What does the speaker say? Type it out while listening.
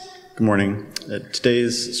Good morning.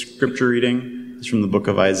 Today's scripture reading is from the book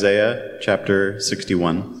of Isaiah, chapter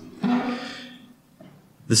 61.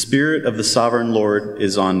 The Spirit of the Sovereign Lord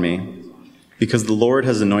is on me, because the Lord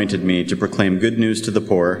has anointed me to proclaim good news to the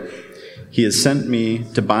poor. He has sent me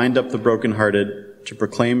to bind up the brokenhearted, to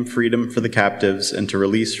proclaim freedom for the captives, and to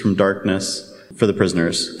release from darkness for the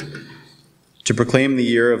prisoners, to proclaim the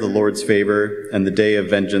year of the Lord's favor and the day of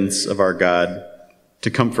vengeance of our God, to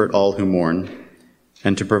comfort all who mourn,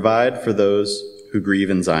 and to provide for those who grieve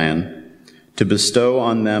in Zion, to bestow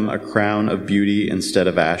on them a crown of beauty instead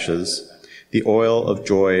of ashes, the oil of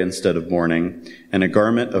joy instead of mourning, and a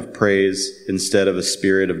garment of praise instead of a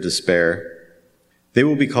spirit of despair. They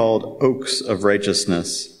will be called oaks of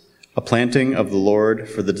righteousness, a planting of the Lord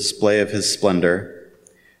for the display of his splendor.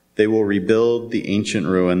 They will rebuild the ancient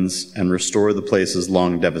ruins and restore the places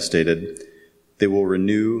long devastated. They will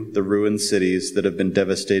renew the ruined cities that have been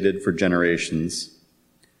devastated for generations.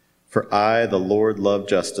 For I, the Lord, love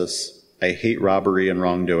justice. I hate robbery and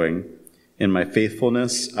wrongdoing. In my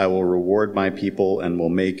faithfulness, I will reward my people and will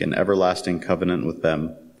make an everlasting covenant with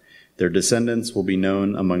them. Their descendants will be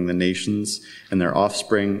known among the nations and their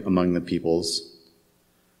offspring among the peoples.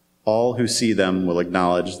 All who see them will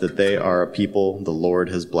acknowledge that they are a people the Lord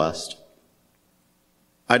has blessed.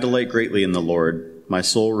 I delight greatly in the Lord. My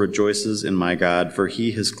soul rejoices in my God, for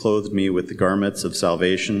he has clothed me with the garments of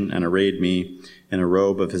salvation and arrayed me in a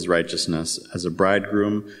robe of his righteousness, as a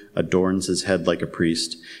bridegroom adorns his head like a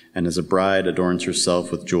priest, and as a bride adorns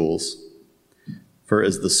herself with jewels. For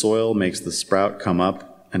as the soil makes the sprout come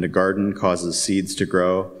up, and a garden causes seeds to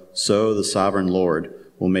grow, so the sovereign Lord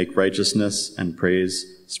will make righteousness and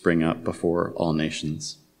praise spring up before all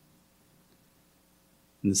nations.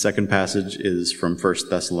 And the second passage is from 1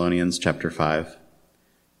 Thessalonians chapter 5.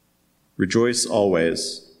 Rejoice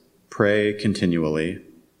always, pray continually.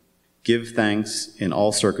 Give thanks in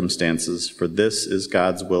all circumstances, for this is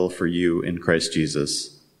God's will for you in Christ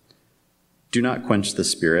Jesus. Do not quench the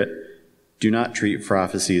Spirit. Do not treat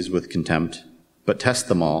prophecies with contempt, but test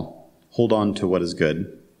them all. Hold on to what is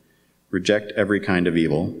good. Reject every kind of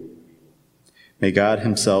evil. May God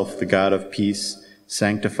himself, the God of peace,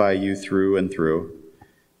 sanctify you through and through.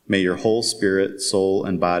 May your whole spirit, soul,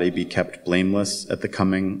 and body be kept blameless at the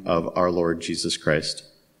coming of our Lord Jesus Christ.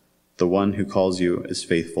 The one who calls you is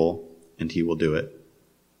faithful, and he will do it.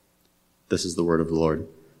 This is the word of the Lord.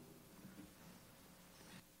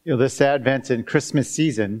 This Advent and Christmas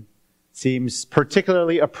season seems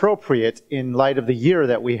particularly appropriate in light of the year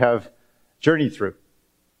that we have journeyed through.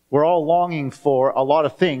 We're all longing for a lot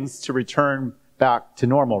of things to return back to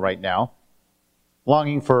normal right now.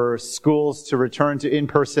 Longing for schools to return to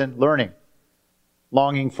in-person learning.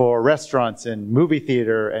 Longing for restaurants and movie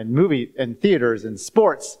theaters and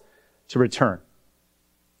sports to return.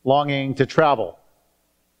 Longing to travel,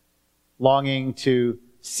 longing to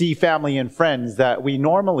see family and friends that we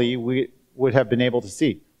normally would have been able to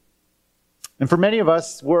see. And for many of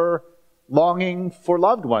us, we're longing for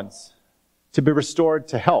loved ones to be restored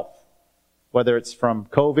to health, whether it's from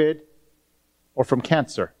COVID or from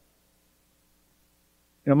cancer.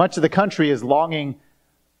 Much of the country is longing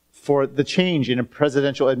for the change in a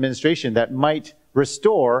presidential administration that might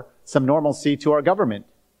restore some normalcy to our government.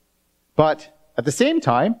 But at the same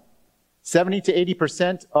time, 70 to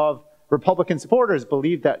 80% of Republican supporters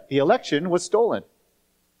believe that the election was stolen.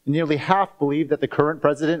 And nearly half believe that the current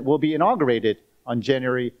president will be inaugurated on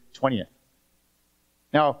January 20th.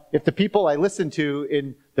 Now, if the people I listened to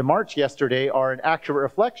in the march yesterday are an accurate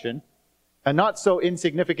reflection, a not so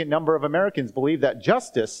insignificant number of Americans believe that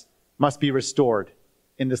justice must be restored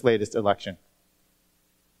in this latest election.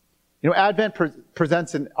 Advent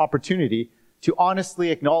presents an opportunity to honestly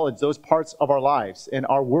acknowledge those parts of our lives and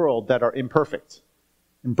our world that are imperfect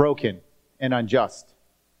and broken and unjust.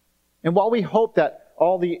 And while we hope that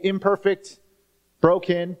all the imperfect,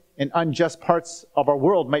 broken, and unjust parts of our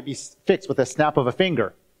world might be fixed with a snap of a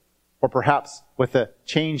finger, or perhaps with a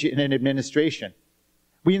change in an administration,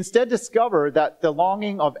 we instead discover that the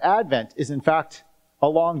longing of Advent is in fact a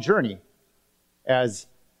long journey, as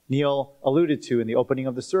Neil alluded to in the opening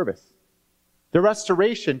of the service. The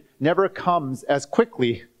restoration never comes as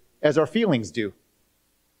quickly as our feelings do.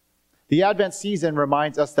 The Advent season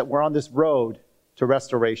reminds us that we're on this road to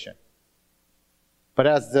restoration. But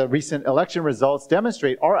as the recent election results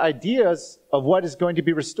demonstrate, our ideas of what is going to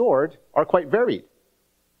be restored are quite varied.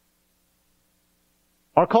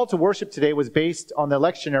 Our call to worship today was based on the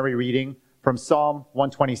lectionary reading from Psalm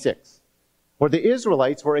 126, where the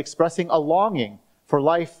Israelites were expressing a longing for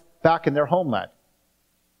life back in their homeland.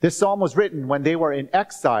 This psalm was written when they were in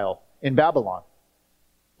exile in Babylon.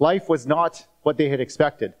 Life was not what they had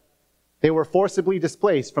expected. They were forcibly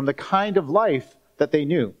displaced from the kind of life that they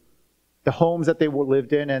knew, the homes that they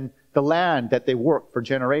lived in, and the land that they worked for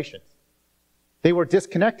generations. They were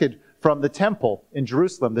disconnected from the temple in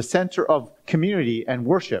Jerusalem, the center of community and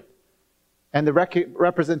worship, and the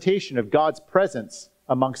representation of God's presence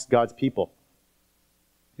amongst God's people.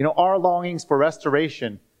 Our longings for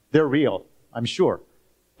restoration, they're real, I'm sure.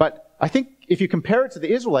 But I think if you compare it to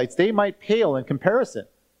the Israelites, they might pale in comparison.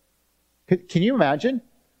 Can you imagine?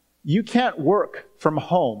 You can't work from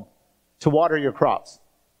home to water your crops.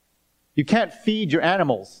 You can't feed your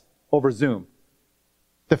animals over Zoom.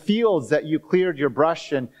 The fields that you cleared the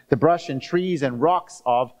brush and trees and rocks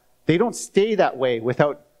of, they don't stay that way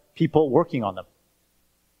without people working on them.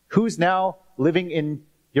 Who's now living in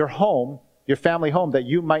your home, your family home, that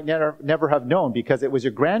you might never have known because it was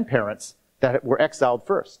your grandparents that were exiled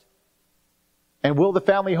first? And will the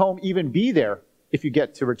family home even be there if you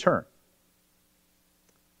get to return?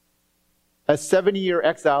 A 70-year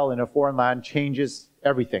exile in a foreign land changes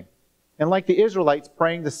everything. And like the Israelites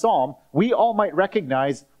praying the psalm, we all might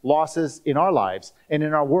recognize losses in our lives and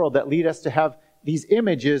in our world that lead us to have these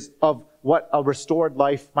images of what a restored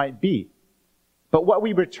life might be. But what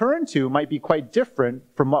we return to might be quite different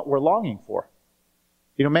from what we're longing for.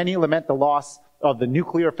 Many lament the loss of the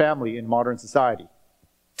nuclear family in modern society.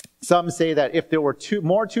 Some say that if there were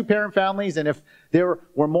more two-parent families and if there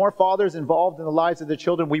were more fathers involved in the lives of their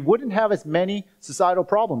children, we wouldn't have as many societal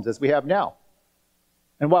problems as we have now.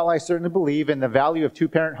 And while I certainly believe in the value of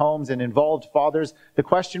two-parent homes and involved fathers, the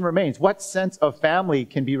question remains, what sense of family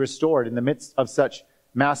can be restored in the midst of such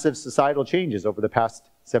massive societal changes over the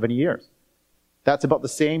past 70 years? That's about the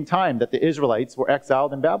same time that the Israelites were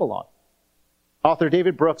exiled in Babylon. Author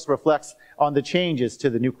David Brooks reflects on the changes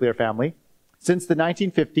to the nuclear family. Since the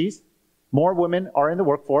 1950s, more women are in the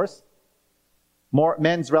workforce. More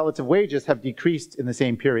men's relative wages have decreased in the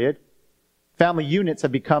same period. Family units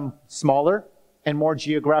have become smaller and more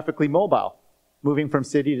geographically mobile, moving from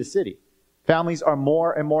city to city. Families are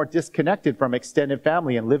more and more disconnected from extended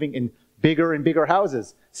family and living in bigger and bigger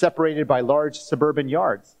houses, separated by large suburban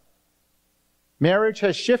yards. Marriage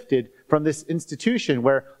has shifted from this institution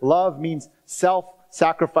where love means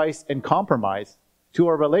self-sacrifice and compromise to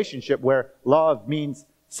a relationship where love means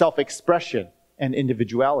self-expression and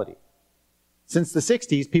individuality. Since the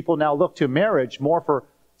 60s, people now look to marriage more for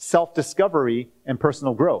self-discovery and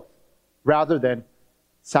personal growth, rather than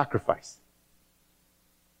sacrifice.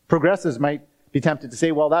 Progressives might be tempted to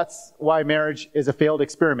say, well, that's why marriage is a failed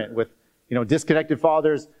experiment with, disconnected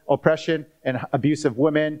fathers, oppression and abuse of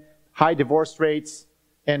women, high divorce rates,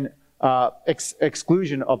 and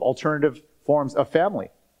exclusion of alternative forms of family.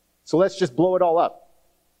 So let's just blow it all up.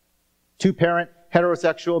 Two-parent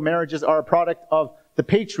heterosexual marriages are a product of the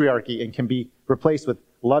patriarchy and can be replaced with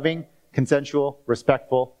loving, consensual,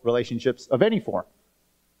 respectful relationships of any form.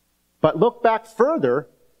 But look back further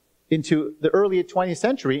into the early 20th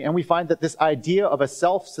century, and we find that this idea of a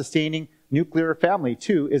self-sustaining nuclear family,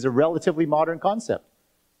 too, is a relatively modern concept.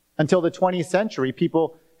 Until the 20th century,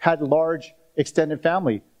 people had large extended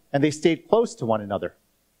family, and they stayed close to one another.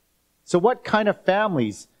 So what kind of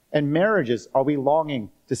families and marriages are we longing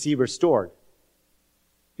to see restored?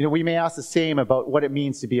 We may ask the same about what it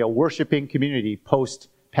means to be a worshiping community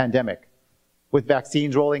post-pandemic. With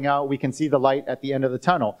vaccines rolling out, we can see the light at the end of the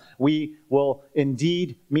tunnel. We will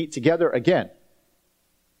indeed meet together again.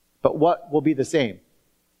 But what will be the same?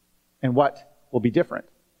 And what will be different?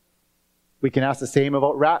 We can ask the same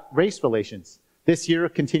about race relations. This year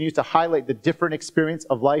continues to highlight the different experience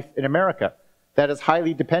of life in America that is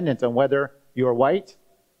highly dependent on whether you are white,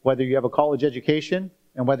 whether you have a college education,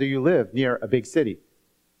 and whether you live near a big city.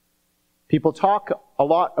 People talk a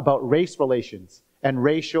lot about race relations and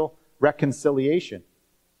racial reconciliation.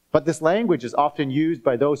 But this language is often used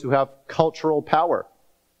by those who have cultural power.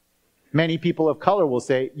 Many people of color will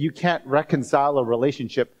say, you can't reconcile a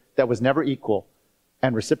relationship that was never equal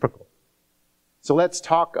and reciprocal. So let's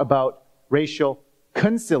talk about racial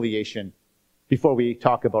conciliation before we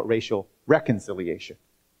talk about racial reconciliation.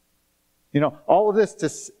 All of this to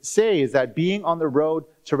say is that being on the road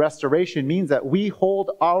to restoration means that we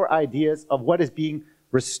hold our ideas of what is being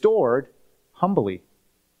restored humbly.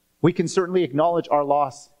 We can certainly acknowledge our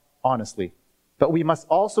loss honestly, but we must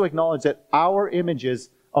also acknowledge that our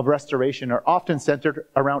images of restoration are often centered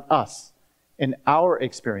around us, in our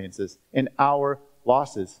experiences, in our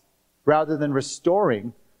losses, rather than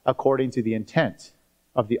restoring according to the intent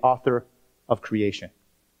of the author of creation.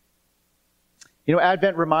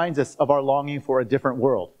 Advent reminds us of our longing for a different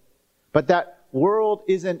world, but that world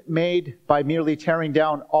isn't made by merely tearing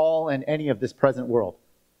down all and any of this present world.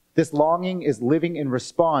 This longing is living in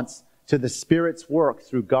response to the Spirit's work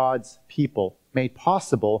through God's people, made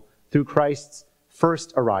possible through Christ's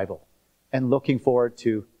first arrival, and looking forward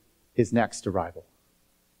to his next arrival.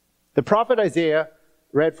 The prophet Isaiah,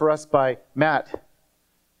 read for us by Matt,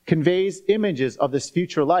 conveys images of this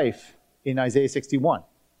future life in Isaiah 61.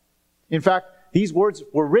 In fact, these words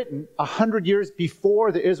were written 100 years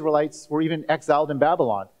before the Israelites were even exiled in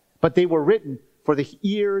Babylon, but they were written for the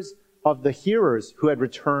ears of the hearers who had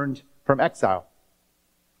returned from exile.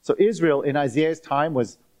 So Israel in Isaiah's time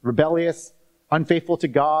was rebellious, unfaithful to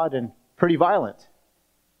God, and pretty violent.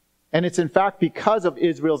 And it's in fact because of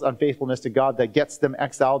Israel's unfaithfulness to God that gets them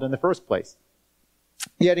exiled in the first place.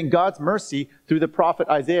 Yet in God's mercy, through the prophet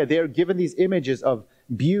Isaiah, they are given these images of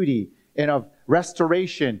beauty and of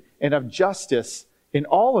restoration and of justice in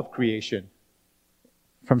all of creation,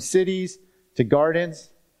 from cities to gardens,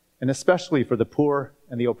 and especially for the poor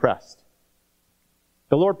and the oppressed.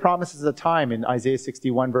 The Lord promises a time in Isaiah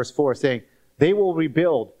 61 verse 4 saying, they will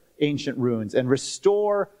rebuild ancient ruins and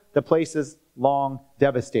restore the places long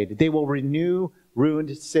devastated. They will renew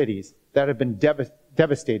ruined cities that have been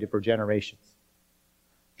devastated for generations.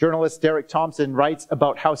 Journalist Derek Thompson writes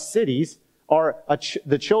about how cities are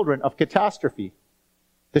the children of catastrophe.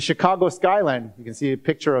 The Chicago skyline, you can see a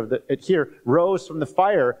picture of it here, rose from the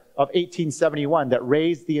fire of 1871 that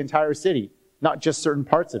razed the entire city, not just certain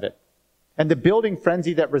parts of it. And the building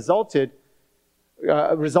frenzy that resulted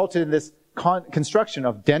in this construction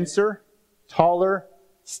of denser, taller,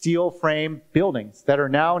 steel frame buildings that are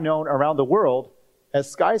now known around the world as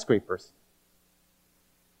skyscrapers.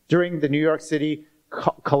 During the New York City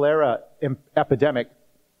cholera epidemic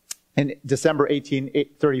in December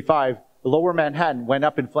 1835, Lower Manhattan went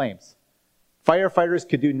up in flames. Firefighters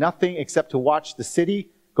could do nothing except to watch the city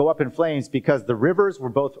go up in flames because the rivers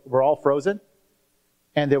were all frozen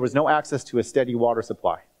and there was no access to a steady water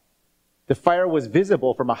supply. The fire was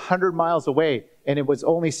visible from 100 miles away, and it was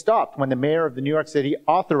only stopped when the mayor of the New York City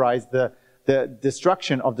authorized the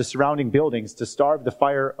destruction of the surrounding buildings to starve the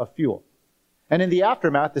fire of fuel. And in the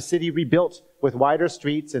aftermath, the city rebuilt with wider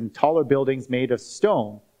streets and taller buildings made of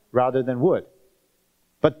stone rather than wood.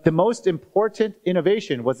 But the most important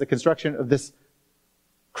innovation was the construction of this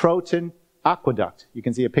Croton aqueduct. You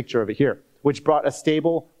can see a picture of it here, which brought a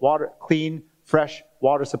stable, clean, fresh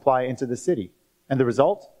water supply into the city. And the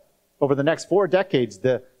result? Over the next 4 decades,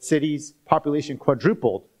 the city's population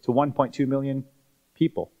quadrupled to 1.2 million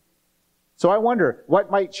people. So I wonder, what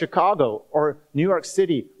might Chicago or New York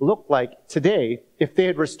City look like today if they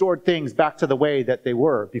had restored things back to the way that they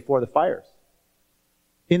were before the fires?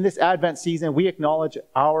 In this Advent season, we acknowledge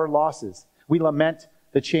our losses. We lament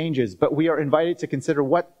the changes, but we are invited to consider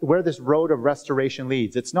where this road of restoration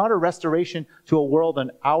leads. It's not a restoration to a world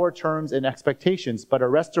on our terms and expectations, but a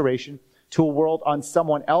restoration to a world on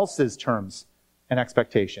someone else's terms and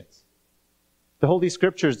expectations. The Holy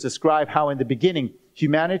Scriptures describe how in the beginning,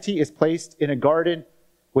 humanity is placed in a garden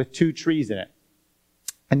with 2 trees in it.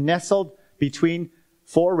 And nestled between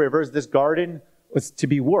 4 rivers, this garden was to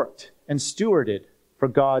be worked and stewarded for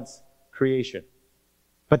God's creation.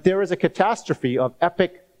 But there is a catastrophe of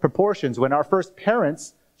epic proportions when our first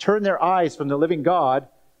parents turn their eyes from the living God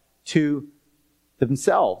to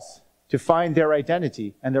themselves, to find their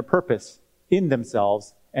identity and their purpose in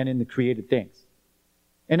themselves and in the created things.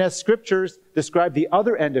 And as scriptures describe the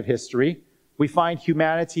other end of history, we find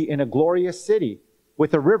humanity in a glorious city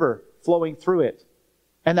with a river flowing through it.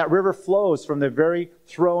 And that river flows from the very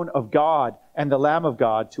throne of God and the Lamb of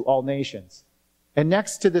God to all nations. And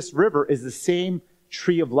next to this river is the same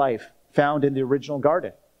tree of life found in the original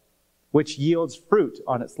garden, which yields fruit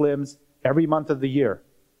on its limbs every month of the year,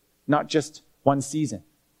 not just one season.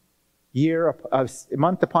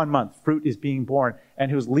 Month upon month, fruit is being born, and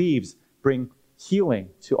whose leaves bring healing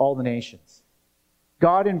to all the nations.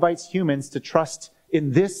 God invites humans to trust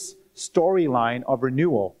in this storyline of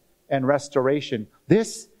renewal and restoration.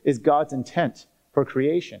 This is God's intent for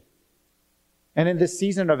creation. And in this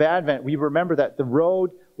season of Advent, we remember that the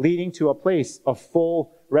road leading to a place of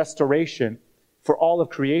full restoration for all of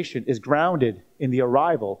creation is grounded in the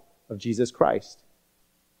arrival of Jesus Christ.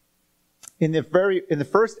 In the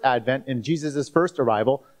first Advent, in Jesus' first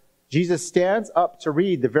arrival, Jesus stands up to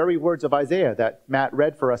read the very words of Isaiah that Matt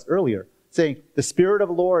read for us earlier, saying, "The Spirit of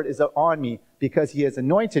the Lord is on me because he has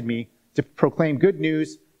anointed me to proclaim good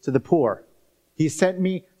news to the poor. He sent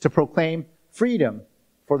me to proclaim freedom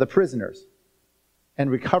for the prisoners and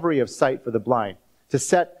recovery of sight for the blind, to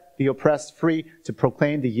set the oppressed free, to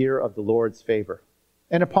proclaim the year of the Lord's favor."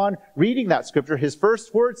 And upon reading that scripture, his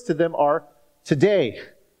first words to them are, "Today,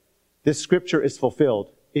 this scripture is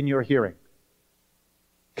fulfilled in your hearing."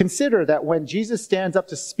 Consider that when Jesus stands up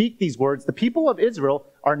to speak these words, the people of Israel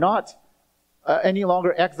are not any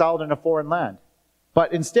longer exiled in a foreign land.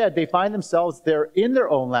 But instead, they find themselves there in their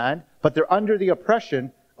own land, but they're under the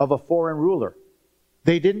oppression of a foreign ruler.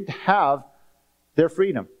 They didn't have their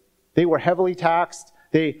freedom. They were heavily taxed.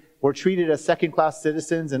 They were treated as second-class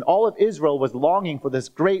citizens, and all of Israel was longing for this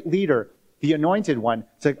great leader, the Anointed One,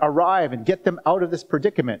 to arrive and get them out of this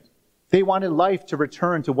predicament. They wanted life to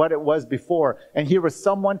return to what it was before. And here was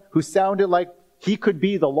someone who sounded like he could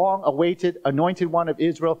be the long-awaited Anointed One of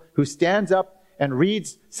Israel, who stands up and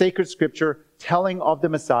reads sacred scripture telling of the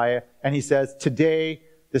Messiah. And he says, today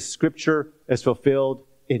the scripture is fulfilled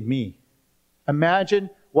in me. Imagine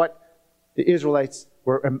what the Israelites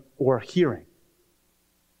were hearing.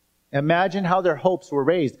 Imagine how their hopes were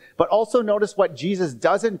raised. But also notice what Jesus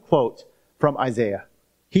doesn't quote from Isaiah.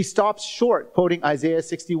 He stops short quoting Isaiah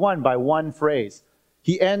 61 by one phrase.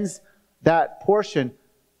 He ends that portion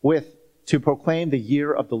with, to proclaim the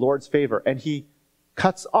year of the Lord's favor. And he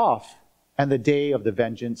cuts off, and the day of the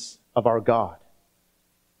vengeance of our God.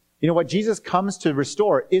 You know, what Jesus comes to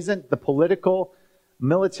restore isn't the political,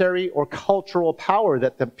 military, or cultural power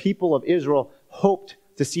that the people of Israel hoped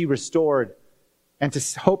to see restored and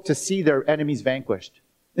to hope to see their enemies vanquished.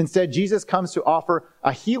 Instead, Jesus comes to offer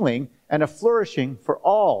a healing and a flourishing for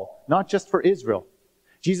all, not just for Israel.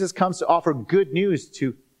 Jesus comes to offer good news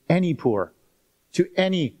to any poor, to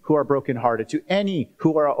any who are brokenhearted, to any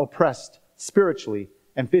who are oppressed spiritually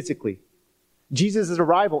and physically. Jesus'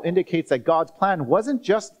 arrival indicates that God's plan wasn't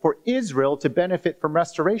just for Israel to benefit from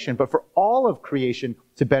restoration, but for all of creation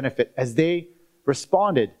to benefit as they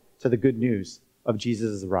responded to the good news of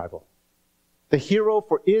Jesus' arrival. The hero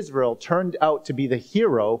for Israel turned out to be the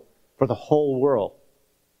hero for the whole world.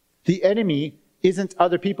 The enemy isn't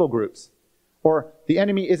other people groups, or the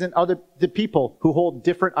enemy isn't the people who hold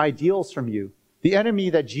different ideals from you. The enemy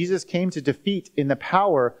that Jesus came to defeat is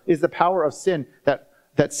the power of sin,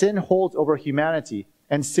 that sin holds over humanity,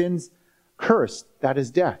 and sin's curse, that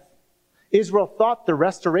is death. Israel thought the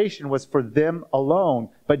restoration was for them alone,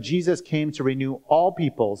 but Jesus came to renew all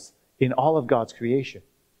peoples in all of God's creation.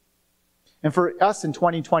 And for us in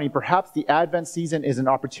 2020, perhaps the Advent season is an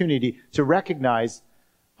opportunity to recognize,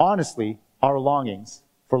 honestly, our longings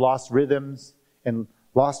for lost rhythms and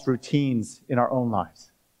lost routines in our own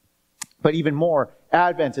lives. But even more,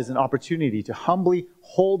 Advent is an opportunity to humbly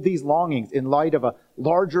hold these longings in light of a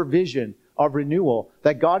larger vision of renewal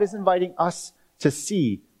that God is inviting us to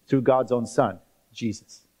see through God's own Son,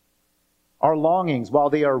 Jesus. Our longings, while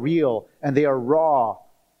they are real and they are raw,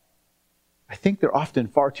 I think they're often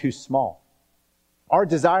far too small. Our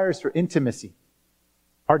desires for intimacy,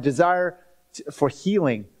 our desire for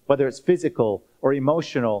healing, whether it's physical or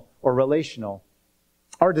emotional or relational,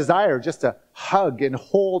 our desire just to hug and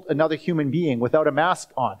hold another human being without a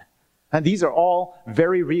mask on. And these are all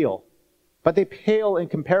very real, but they pale in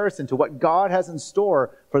comparison to what God has in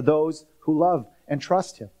store for those who love and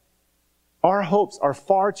trust Him. Our hopes are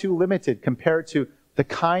far too limited compared to the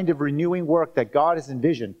kind of renewing work that God has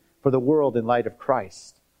envisioned for the world in light of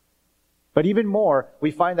Christ. But even more, we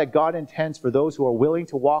find that God intends for those who are willing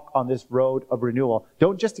to walk on this road of renewal,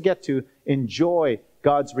 don't just to get to enjoy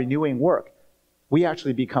God's renewing work. We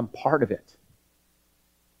actually become part of it.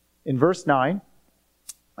 In verse 9,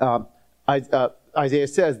 Isaiah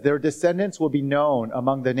says, their descendants will be known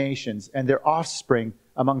among the nations and their offspring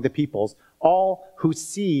among the peoples. All who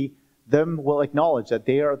see them will acknowledge that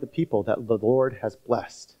they are the people that the Lord has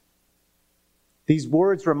blessed. These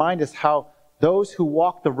words remind us how those who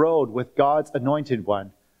walk the road with God's Anointed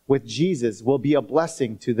One, with Jesus, will be a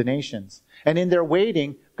blessing to the nations. And in their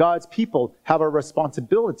waiting, God's people have a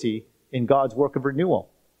responsibility in God's work of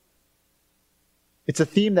renewal. It's a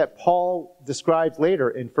theme that Paul describes later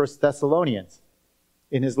in 1 Thessalonians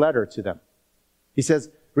in his letter to them. He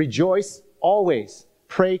says, rejoice always,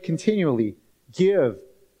 pray continually, give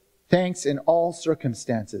thanks in all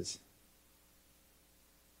circumstances.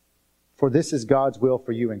 For this is God's will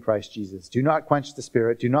for you in Christ Jesus. Do not quench the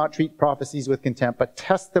Spirit. Do not treat prophecies with contempt, but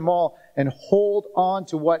test them all and hold on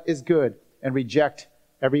to what is good and reject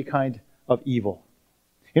every kind of evil.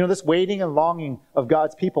 You know, this waiting and longing of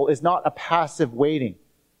God's people is not a passive waiting.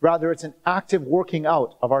 Rather, it's an active working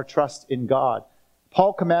out of our trust in God.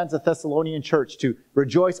 Paul commands the Thessalonian church to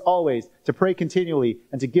rejoice always, to pray continually,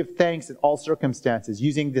 and to give thanks in all circumstances,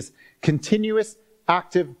 using this continuous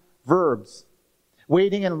active verbs.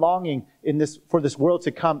 Waiting and longing for this world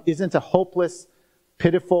to come isn't a hopeless,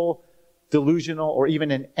 pitiful, delusional, or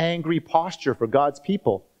even an angry posture for God's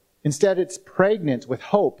people. Instead, it's pregnant with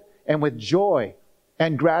hope and with joy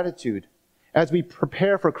and gratitude. As we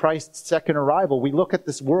prepare for Christ's second arrival, we look at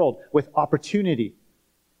this world with opportunity.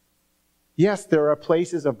 Yes, there are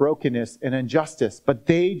places of brokenness and injustice, but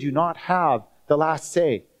they do not have the last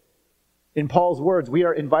say. In Paul's words, we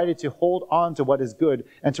are invited to hold on to what is good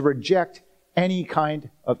and to reject any kind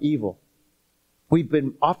of evil. We've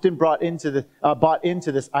been often bought into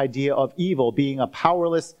this idea of evil being a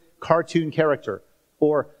powerless cartoon character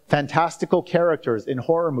or fantastical characters in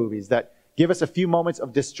horror movies that give us a few moments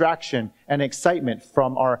of distraction and excitement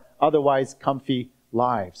from our otherwise comfy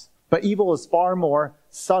lives. But evil is far more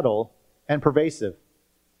subtle and pervasive.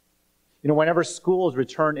 Whenever schools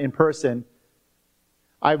return in person,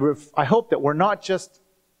 I hope that we're not just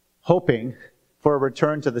hoping for a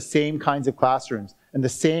return to the same kinds of classrooms and the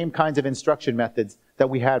same kinds of instruction methods that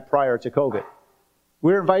we had prior to COVID.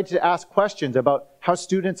 We're invited to ask questions about how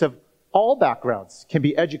students of all backgrounds can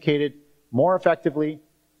be educated more effectively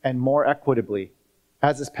and more equitably.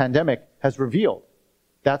 As this pandemic has revealed,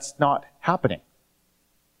 that's not happening,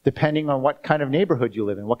 depending on what kind of neighborhood you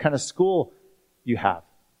live in, what kind of school you have.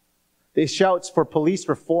 The shouts for police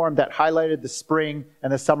reform that highlighted the spring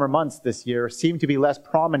and the summer months this year seem to be less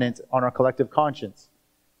prominent on our collective conscience.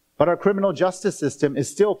 But our criminal justice system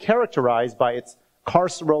is still characterized by its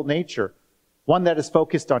carceral nature, one that is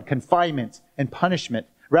focused on confinement and punishment,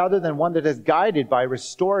 rather than one that is guided by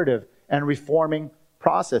restorative and reforming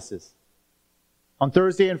processes. On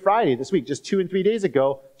Thursday and Friday this week, just 2 and 3 days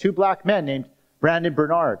ago, 2 black men named Brandon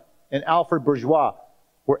Bernard and Alfred Bourgeois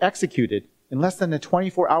were executed in less than a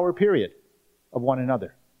 24-hour period of one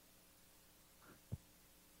another.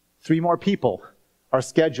 3 more people are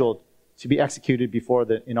scheduled to be executed before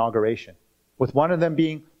the inauguration, with one of them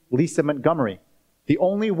being Lisa Montgomery, the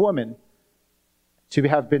only woman to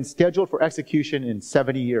have been scheduled for execution in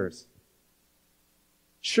 70 years.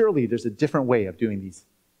 Surely there's a different way of doing these.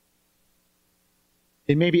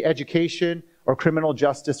 It may be education or criminal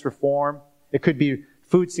justice reform. It could be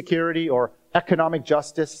food security or economic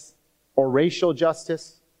justice or racial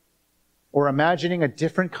justice, or imagining a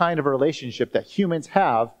different kind of relationship that humans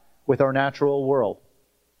have with our natural world.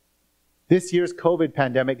 This year's COVID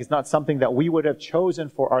pandemic is not something that we would have chosen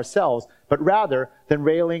for ourselves, but rather than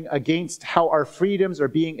railing against how our freedoms are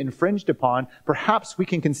being infringed upon, perhaps we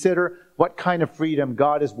can consider what kind of freedom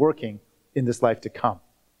God is working in this life to come.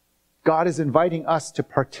 God is inviting us to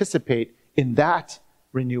participate in that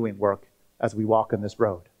renewing work as we walk on this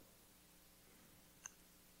road.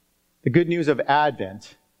 The good news of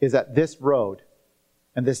Advent is that this road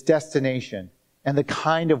and this destination and the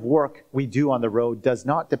kind of work we do on the road does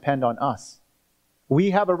not depend on us. We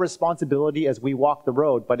have a responsibility as we walk the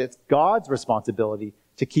road, but it's God's responsibility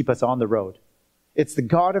to keep us on the road. It's the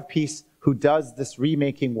God of peace who does this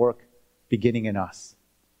remaking work beginning in us.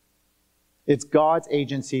 It's God's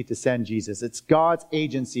agency to send Jesus. It's God's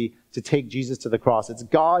agency to take Jesus to the cross. It's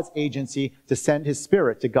God's agency to send his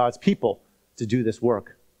Spirit to God's people to do this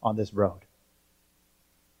work on this road.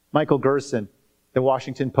 Michael Gerson, the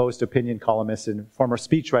Washington Post opinion columnist and former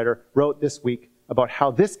speechwriter, wrote this week about how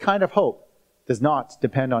this kind of hope does not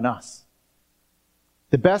depend on us.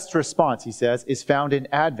 The best response, he says, is found in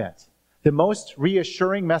Advent. The most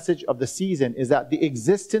reassuring message of the season is that the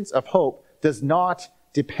existence of hope does not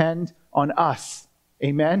depend on us.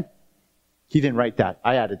 Amen? He didn't write that.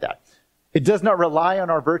 I added that. It does not rely on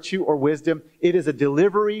our virtue or wisdom. It is a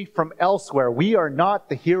delivery from elsewhere. We are not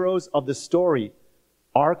the heroes of the story.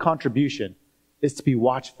 Our contribution is to be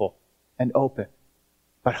watchful and open.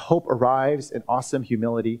 But hope arrives in awesome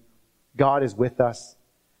humility. God is with us.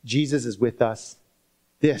 Jesus is with us.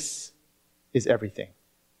 This is everything.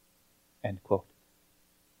 End quote.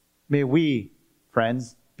 May we,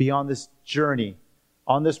 friends, be on this journey,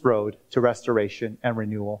 on this road to restoration and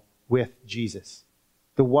renewal with Jesus,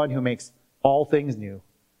 the one who makes all things new,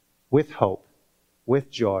 with hope, with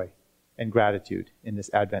joy, and gratitude in this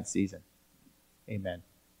Advent season. Amen.